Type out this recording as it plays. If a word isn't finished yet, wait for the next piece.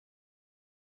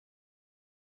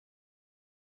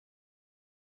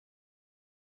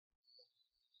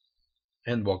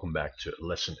And welcome back to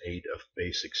lesson 8 of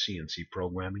basic CNC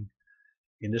programming.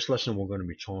 In this lesson, we're going to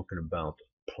be talking about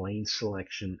plane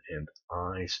selection and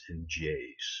I's and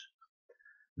J's.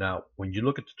 Now, when you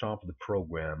look at the top of the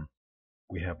program,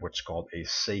 we have what's called a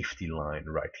safety line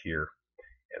right here.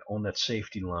 And on that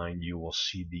safety line, you will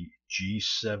see the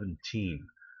G17.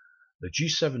 The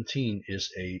G17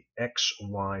 is a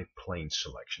XY plane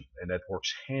selection, and that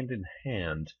works hand in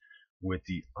hand with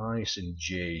the I's and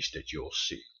J's that you'll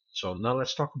see. So now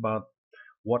let's talk about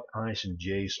what I's and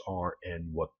J's are and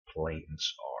what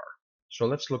planes are. So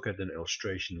let's look at an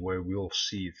illustration where we'll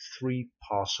see three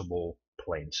possible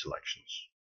plane selections.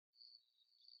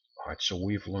 Alright, so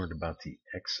we've learned about the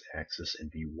x-axis and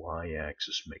the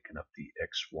y-axis making up the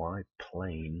xy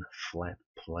plane, flat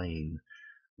plane,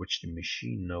 which the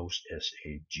machine knows as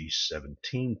a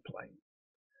G17 plane.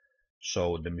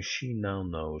 So the machine now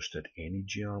knows that any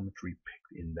geometry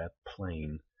picked in that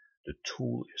plane, the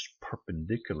tool is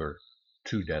perpendicular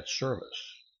to that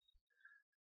surface.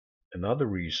 Another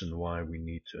reason why we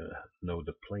need to know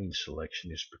the plane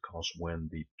selection is because when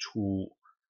the tool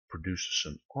produces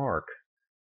an arc,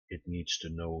 it needs to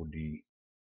know the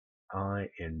I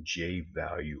and J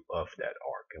value of that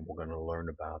arc, and we're going to learn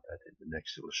about that in the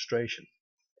next illustration.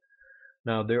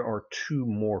 Now there are two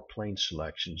more plane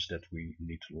selections that we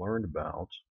need to learn about,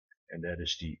 and that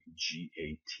is the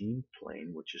G18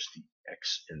 plane, which is the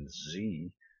X and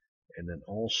Z, and then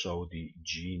also the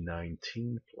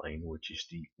G19 plane, which is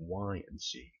the Y and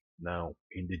Z. Now,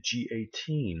 in the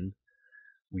G18,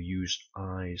 we use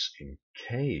I's and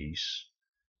K's,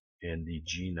 and the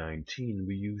G19,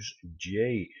 we use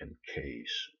J and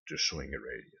K's to swing a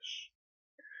radius.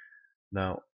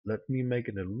 Now, let me make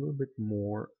it a little bit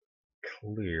more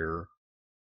clear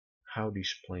how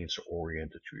these planes are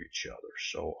oriented to each other.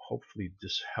 So hopefully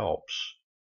this helps.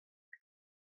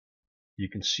 You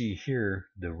can see here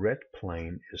the red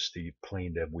plane is the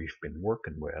plane that we've been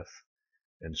working with,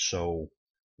 and so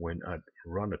when I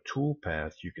run a tool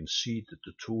path, you can see that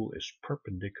the tool is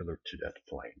perpendicular to that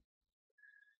plane.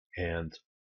 And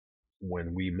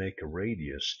when we make a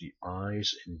radius, the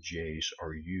I's and J's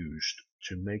are used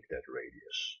to make that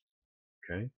radius.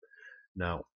 Okay.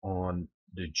 Now on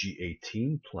the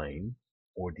G18 plane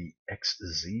or the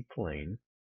XZ plane,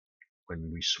 when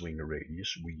we swing a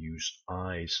radius, we use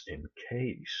I's and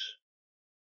K's.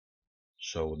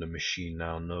 So the machine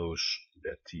now knows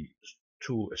that the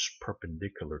tool is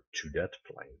perpendicular to that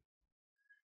plane.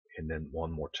 And then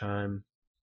one more time,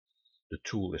 the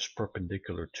tool is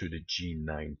perpendicular to the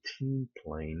G19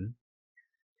 plane,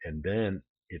 and then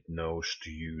it knows to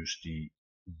use the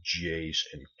J's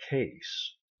and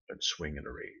K's and swing in a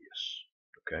radius.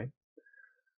 Okay,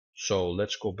 so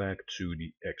let's go back to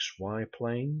the XY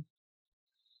plane,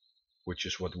 which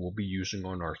is what we'll be using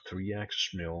on our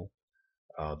 3-axis mill.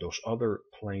 Those other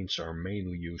planes are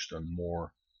mainly used on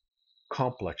more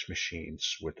complex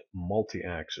machines with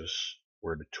multi-axis,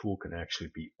 where the tool can actually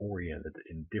be oriented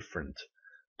in different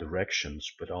directions.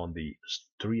 But on the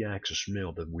 3-axis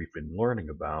mill that we've been learning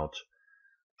about,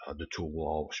 the tool will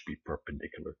always be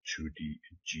perpendicular to the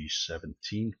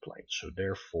G17 plane. So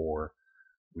therefore,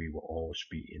 we will always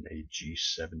be in a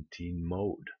G17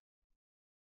 mode.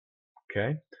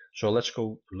 Okay, so let's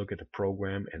go look at the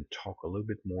program and talk a little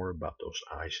bit more about those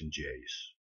I's and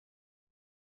J's.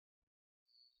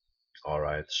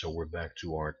 Alright, so we're back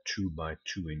to our 2 by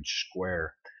 2 inch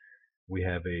square. We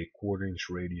have a 1/4 inch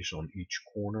radius on each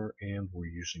corner, and we're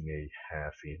using a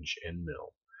 1/2 inch end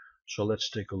mill. So let's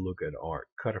take a look at our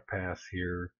cutter path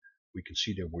here. We can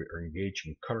see that we're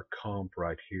engaging cutter comp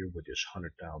right here with this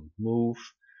 100,000 move.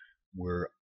 We're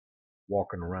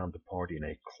walking around the part in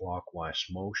a clockwise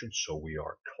motion, so we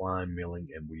are climb milling,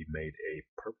 and we made a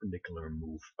perpendicular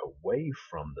move away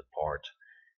from the part,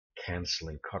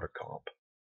 canceling cutter comp.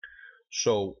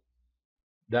 So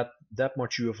that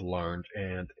much you have learned,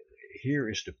 and here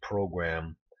is the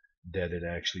program that it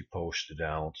actually posted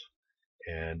out,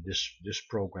 and this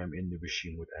program in the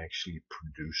machine would actually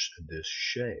produce this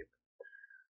shape.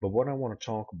 But what I want to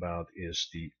talk about is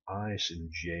the I's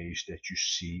and J's that you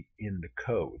see in the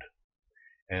code.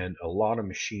 And a lot of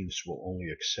machines will only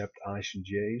accept I's and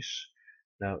J's.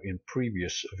 Now in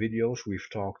previous videos we've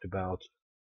talked about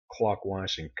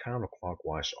clockwise and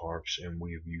counterclockwise arcs, and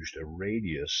we've used a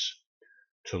radius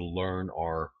to learn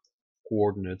our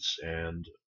coordinates and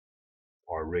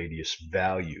our radius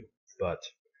value. But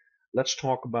let's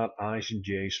talk about I's and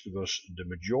J's, because the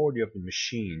majority of the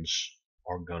machines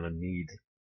are gonna need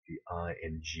the I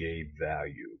and J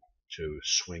value to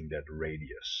swing that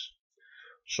radius.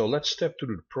 So let's step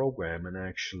through the program and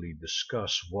actually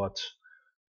discuss what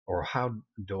or how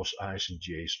those I's and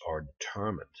J's are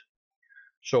determined.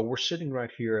 So we're sitting right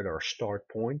here at our start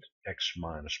point, x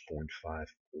minus 0.5,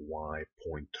 y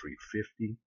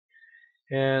 0.350.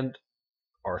 And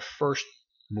our first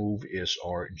move is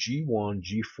our G1,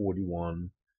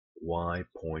 G41, y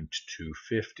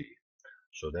 0.250.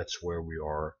 So that's where we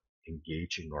are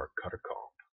engaging our cutter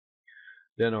comp.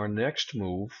 Then our next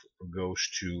move goes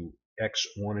to x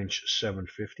 1 inch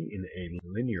 750 in a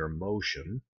linear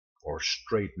motion or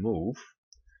straight move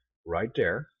right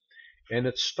there. And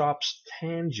it stops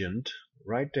tangent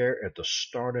right there at the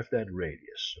start of that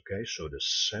radius. Okay, so the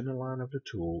center line of the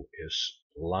tool is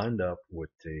lined up with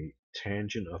the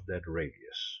tangent of that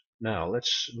radius. Now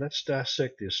let's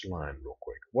dissect this line real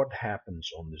quick. What happens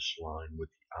on this line with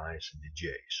the i's and the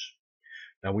j's?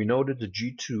 Now we know that the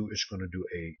G2 is going to do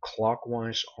a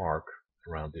clockwise arc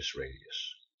around this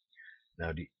radius.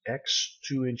 Now the x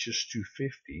 2 inches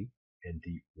 250 and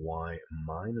the y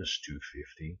minus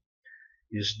 250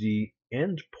 is the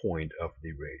end point of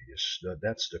the radius.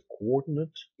 That's the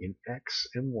coordinate in x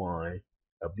and y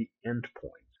of the end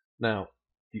point. Now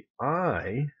the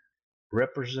I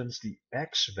represents the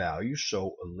x value,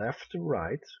 so left to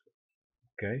right,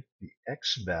 okay, the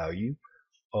x value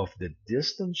of the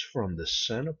distance from the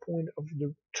center point of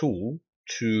the tool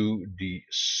to the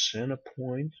center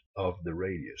point of the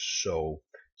radius. So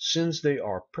since they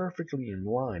are perfectly in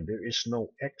line, there is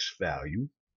no x value,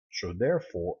 so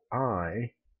therefore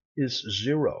I is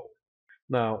 0.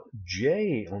 Now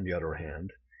j, on the other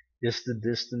hand, is the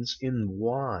distance in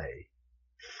y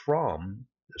from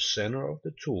the center of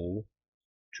the tool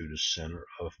to the center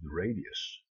of the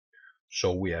radius.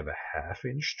 So we have a ½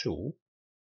 inch tool,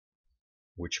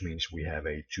 which means we have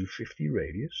a 250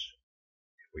 radius.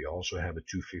 We also have a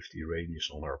 250 radius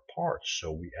on our parts,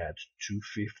 so we add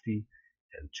 250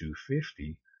 and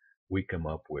 250, we come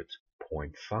up with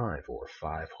 0.5 or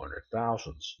 500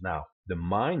 thousandths. Now, the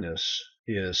minus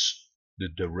is the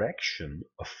direction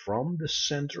from the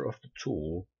center of the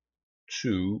tool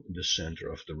to the center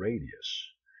of the radius.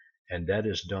 And that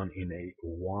is done in a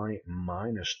y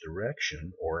minus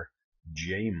direction, or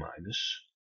j minus.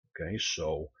 Okay,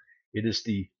 so it is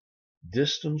the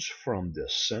distance from the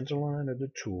center line of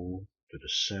the tool to the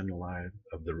center line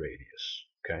of the radius.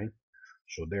 Okay,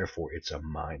 so therefore it's a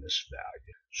minus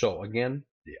value. So again,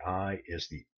 the I is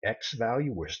the x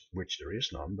value, which there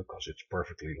is none because it's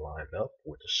perfectly lined up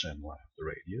with the center line of the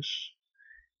radius.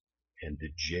 And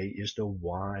the j is the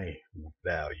y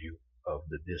value of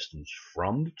the distance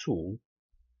from the tool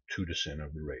to the center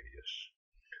of the radius.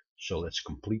 So let's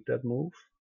complete that move.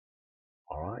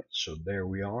 Alright, so there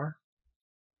we are.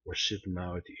 We're sitting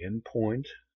now at the end point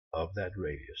of that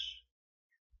radius.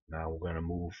 Now we're going to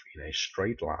move in a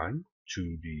straight line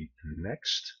to the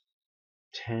next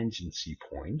tangency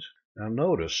point. Now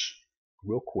notice,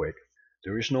 real quick,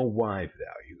 there is no y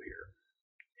value here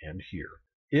and here.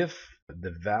 If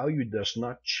the value does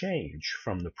not change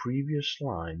from the previous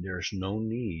line, there's no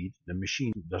need, the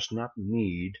machine does not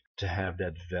need to have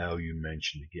that value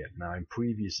mentioned again. Now in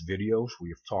previous videos we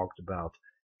have talked about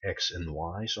x and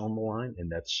y's on the line, and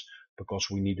that's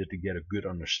because we needed to get a good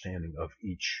understanding of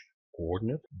each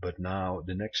coordinate. But now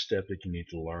the next step that you need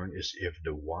to learn is if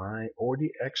the y or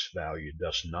the x value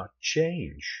does not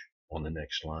change on the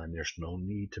next line, there's no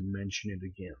need to mention it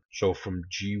again. So from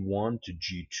G1 to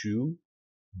G2,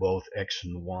 both x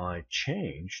and y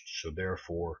changed, so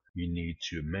therefore you need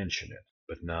to mention it.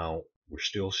 But now we're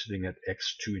still sitting at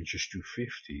x 2 inches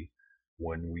 250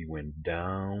 when we went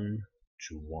down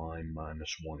to y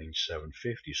minus 1 inch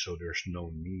 750, so there's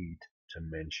no need to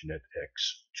mention that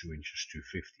x 2 inches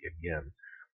 250 again.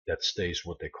 That stays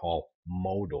what they call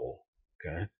modal.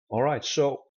 Okay. All right,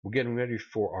 so we're getting ready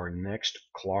for our next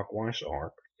clockwise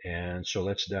arc, and so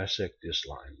let's dissect this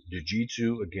line. The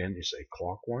G2 again is a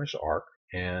clockwise arc,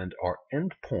 and our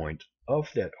end point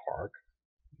of that arc,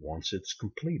 once it's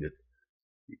completed,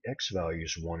 the x value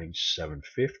is 1 inch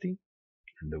 750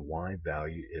 and the y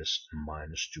value is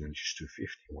minus 2 inches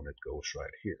 250 when it goes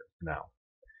right here. Now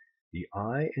the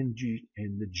I and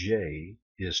the j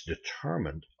is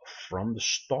determined from the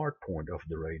start point of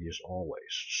the radius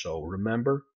always. So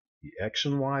remember, the x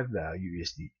and y value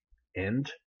is the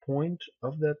end point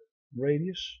of that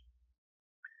radius.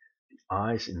 The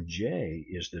i's and j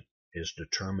is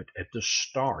determined at the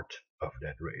start of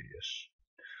that radius.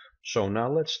 So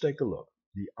now let's take a look.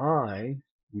 The I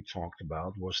we talked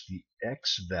about was the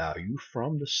x value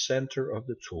from the center of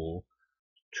the tool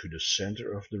to the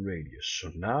center of the radius.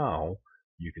 So now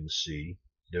you can see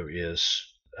there is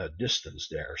a distance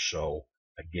there. So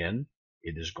again,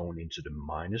 it is going into the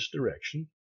minus direction.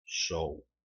 So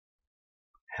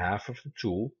half of the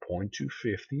tool,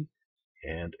 0.250,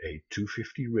 and a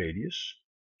 250 radius.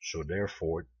 So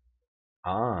therefore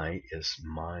I is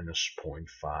minus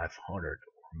 0.500 or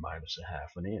minus a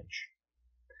half an inch.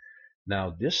 Now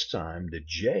this time the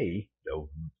J,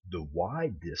 the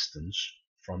Y distance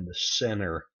from the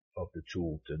center of the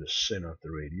tool to the center of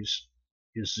the radius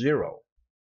is 0.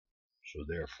 So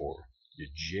therefore the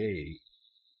J,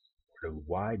 or the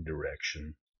Y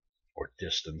direction or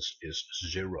distance, is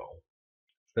 0.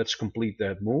 Let's complete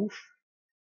that move.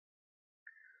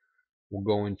 We'll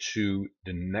go into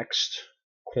the next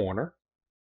corner.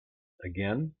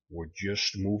 Again, we're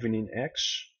just moving in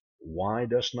X. Y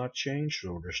does not change,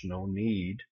 so there's no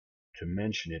need to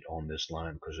mention it on this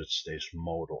line because it stays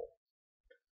modal.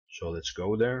 So let's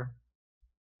go there.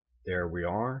 There we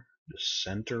are. The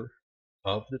center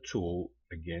of the tool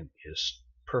again is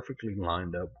perfectly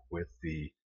lined up with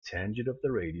the tangent of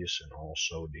the radius and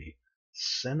also the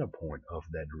center point of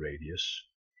that radius.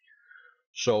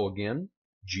 So again,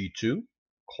 G2,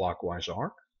 clockwise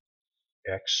arc,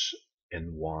 X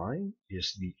and Y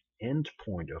is the end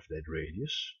point of that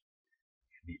radius.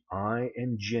 The I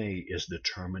and J is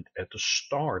determined at the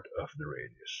start of the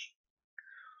radius.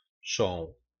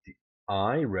 So the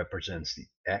I represents the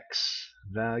X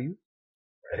value,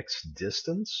 X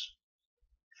distance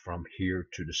from here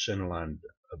to the center line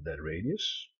of that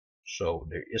radius. So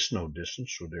there is no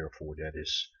distance, so therefore that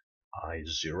is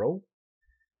I0.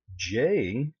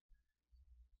 J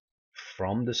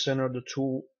from the center of the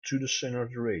tool to the center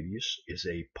of the radius is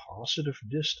a positive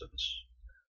distance.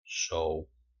 So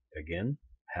again,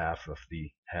 half of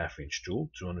the half-inch tool,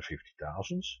 250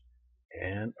 thousandths,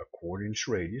 and a quarter-inch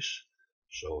radius,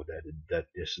 so that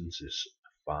distance is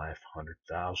 500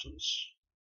 thousandths.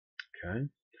 Okay,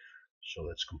 so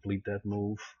let's complete that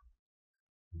move.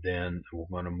 Then we're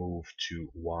going to move to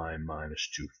y minus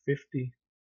 250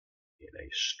 in a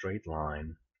straight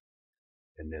line,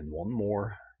 and then one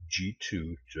more G2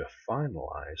 to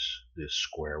finalize this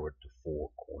square with the 4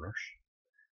 corners.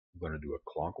 We're going to do a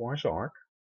clockwise arc.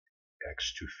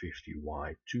 X250,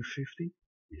 Y250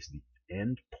 is the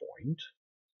end point.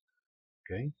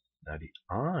 Okay, now the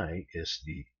I is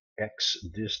the X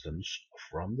distance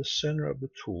from the center of the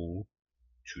tool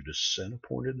to the center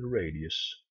point of the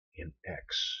radius in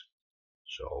X.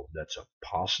 So that's a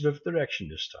positive direction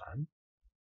this time.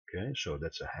 Okay, so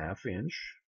that's a ½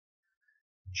 inch.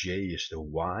 J is the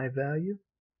Y value.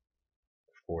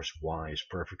 Of course, Y is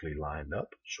perfectly lined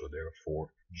up, so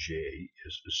therefore J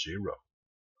is 0.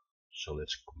 So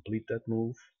let's complete that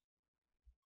move.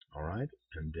 All right,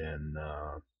 and then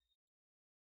I'm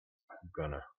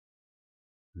gonna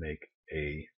make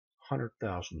a 100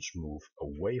 thousandths move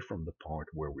away from the part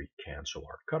where we cancel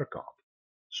our cutter comp.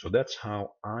 So that's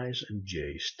how I's and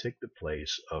J's take the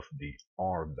place of the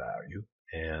R value,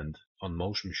 and on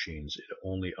most machines it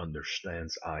only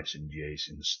understands I's and J's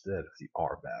instead of the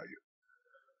R value.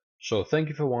 So thank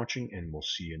you for watching, and we'll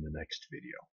see you in the next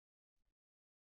video.